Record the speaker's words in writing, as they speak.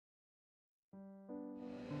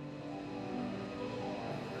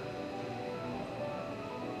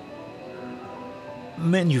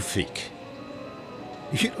Magnifique.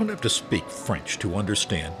 You don't have to speak French to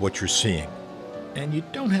understand what you're seeing, and you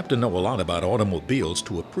don't have to know a lot about automobiles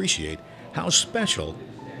to appreciate how special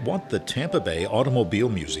what the Tampa Bay Automobile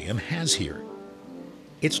Museum has here.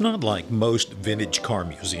 It's not like most vintage car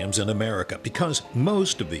museums in America because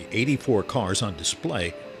most of the 84 cars on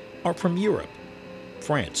display are from Europe,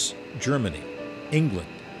 France, Germany, England,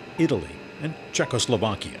 Italy, and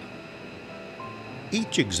Czechoslovakia.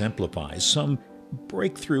 Each exemplifies some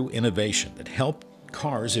breakthrough innovation that helped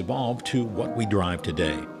cars evolve to what we drive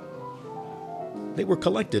today. They were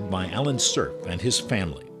collected by Alan Cerf and his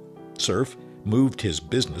family. Cerf moved his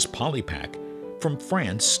business Polypack from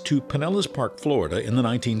France to Pinellas Park, Florida in the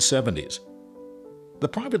 1970s. The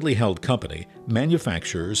privately held company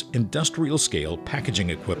manufactures industrial-scale packaging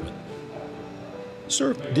equipment.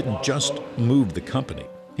 Cerf didn't just move the company,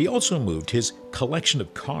 he also moved his collection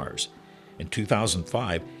of cars. In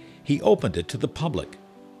 2005, he opened it to the public.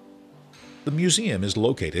 The museum is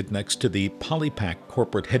located next to the Polypack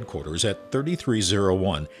corporate headquarters at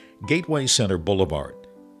 3301 Gateway Center Boulevard.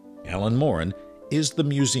 Alan Morin is the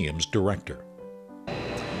museum's director.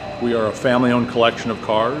 We are a family-owned collection of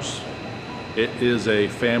cars. It is a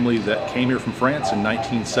family that came here from France in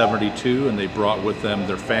 1972, and they brought with them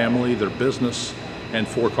their family, their business, and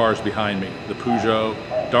 4 cars behind me: the Peugeot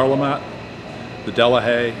Darlamat, the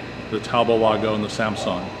Delahaye, the Talbot Lago, and the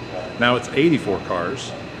Samsung. Now it's 84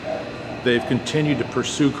 cars. They've continued to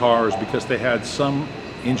pursue cars because they had some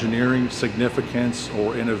engineering significance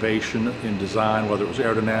or innovation in design, whether it was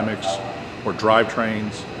aerodynamics or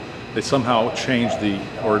drivetrains. They somehow changed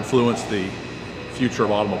or influenced the future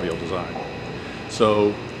of automobile design.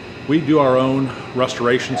 So we do our own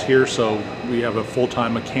restorations here, so we have a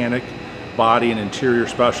full-time mechanic, body and interior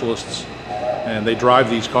specialists, and they drive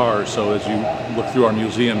these cars. So as you look through our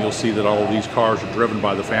museum, you'll see that all of these cars are driven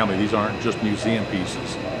by the family. These aren't just museum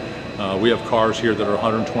pieces. We have cars here that are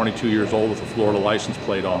 122 years old with a Florida license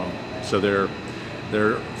plate on them. So their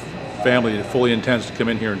family fully intends to come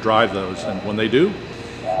in here and drive those, and when they do,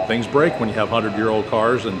 things break when you have 100-year-old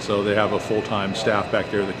cars, and so they have a full-time staff back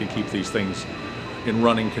there that can keep these things in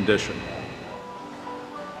running condition.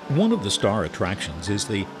 One of the star attractions is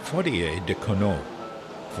the Fauteuil de Cugnot.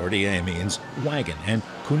 Fauteuil means wagon, and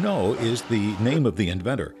Cugnot is the name of the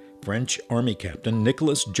inventor, French Army Captain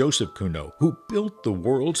Nicolas Joseph Cugnot, who built the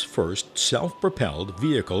world's first self-propelled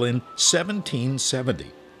vehicle in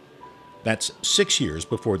 1770. That's 6 years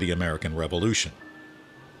before the American Revolution.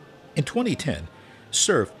 In 2010,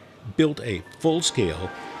 Cerf built a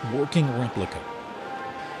full-scale working replica.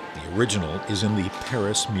 The original is in the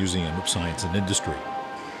Paris Museum of Science and Industry.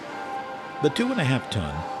 The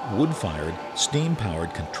 2.5-ton, wood-fired,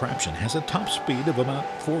 steam-powered contraption has a top speed of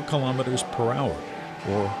about 4 kilometers per hour,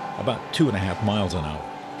 or about 2.5 miles an hour.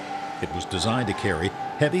 It was designed to carry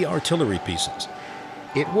heavy artillery pieces.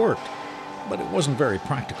 It worked, but it wasn't very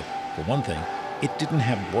practical. For one thing, it didn't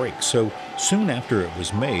have brakes, so soon after it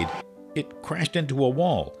was made, it crashed into a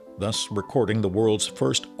wall, thus recording the world's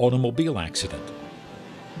first automobile accident.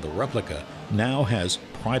 The replica now has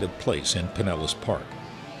pride of place in Pinellas Park.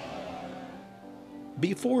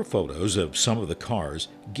 Before photos of some of the cars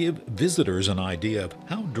give visitors an idea of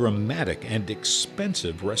how dramatic and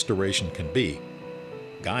expensive restoration can be,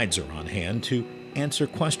 guides are on hand to answer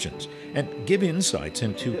questions and give insights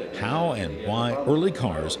into how and why early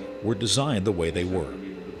cars were designed the way they were.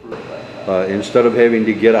 Instead of having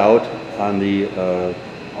to get out on the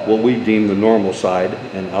what we deem the normal side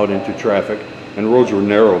and out into traffic, and roads were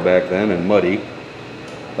narrow back then and muddy,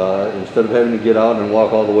 instead of having to get out and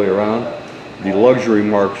walk all the way around, the luxury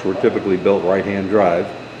marks were typically built right-hand drive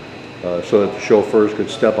so that the chauffeurs could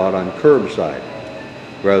step out on curbside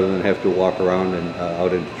rather than have to walk around and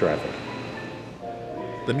out into traffic.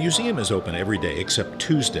 The museum is open every day except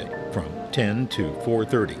Tuesday from 10 to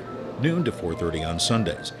 4:30, noon to 4:30 on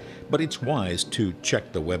Sundays, but it's wise to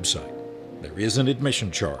check the website. There is an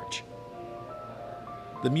admission charge.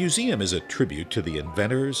 The museum is a tribute to the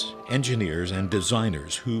inventors, engineers, and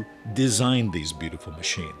designers who designed these beautiful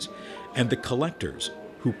machines, and the collectors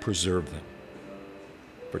who preserve them.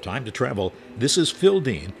 For Time to Travel, this is Phil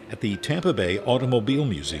Dean at the Tampa Bay Automobile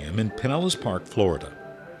Museum in Pinellas Park, Florida.